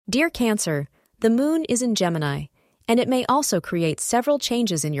Dear Cancer, the moon is in Gemini, and it may also create several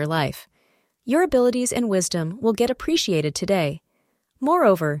changes in your life. Your abilities and wisdom will get appreciated today.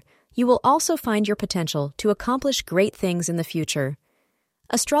 Moreover, you will also find your potential to accomplish great things in the future.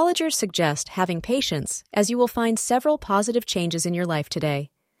 Astrologers suggest having patience, as you will find several positive changes in your life today.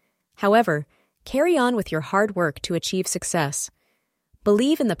 However, carry on with your hard work to achieve success.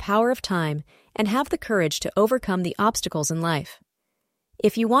 Believe in the power of time and have the courage to overcome the obstacles in life.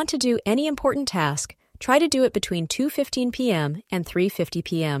 If you want to do any important task, try to do it between 2:15 p.m. and 3:50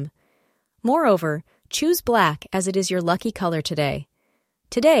 p.m. Moreover, choose black as it is your lucky color today.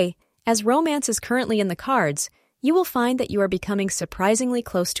 Today, as romance is currently in the cards, you will find that you are becoming surprisingly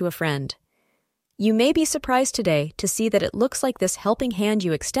close to a friend. You may be surprised today to see that it looks like this helping hand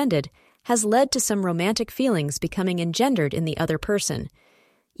you extended has led to some romantic feelings becoming engendered in the other person.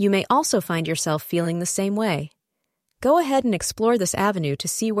 You may also find yourself feeling the same way. Go ahead and explore this avenue to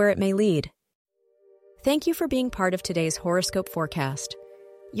see where it may lead. Thank you for being part of today's horoscope forecast.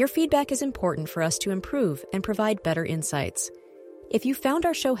 Your feedback is important for us to improve and provide better insights. If you found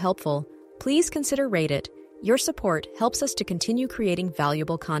our show helpful, please consider rate it. Your support helps us to continue creating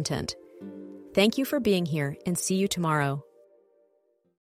valuable content. Thank you for being here and see you tomorrow.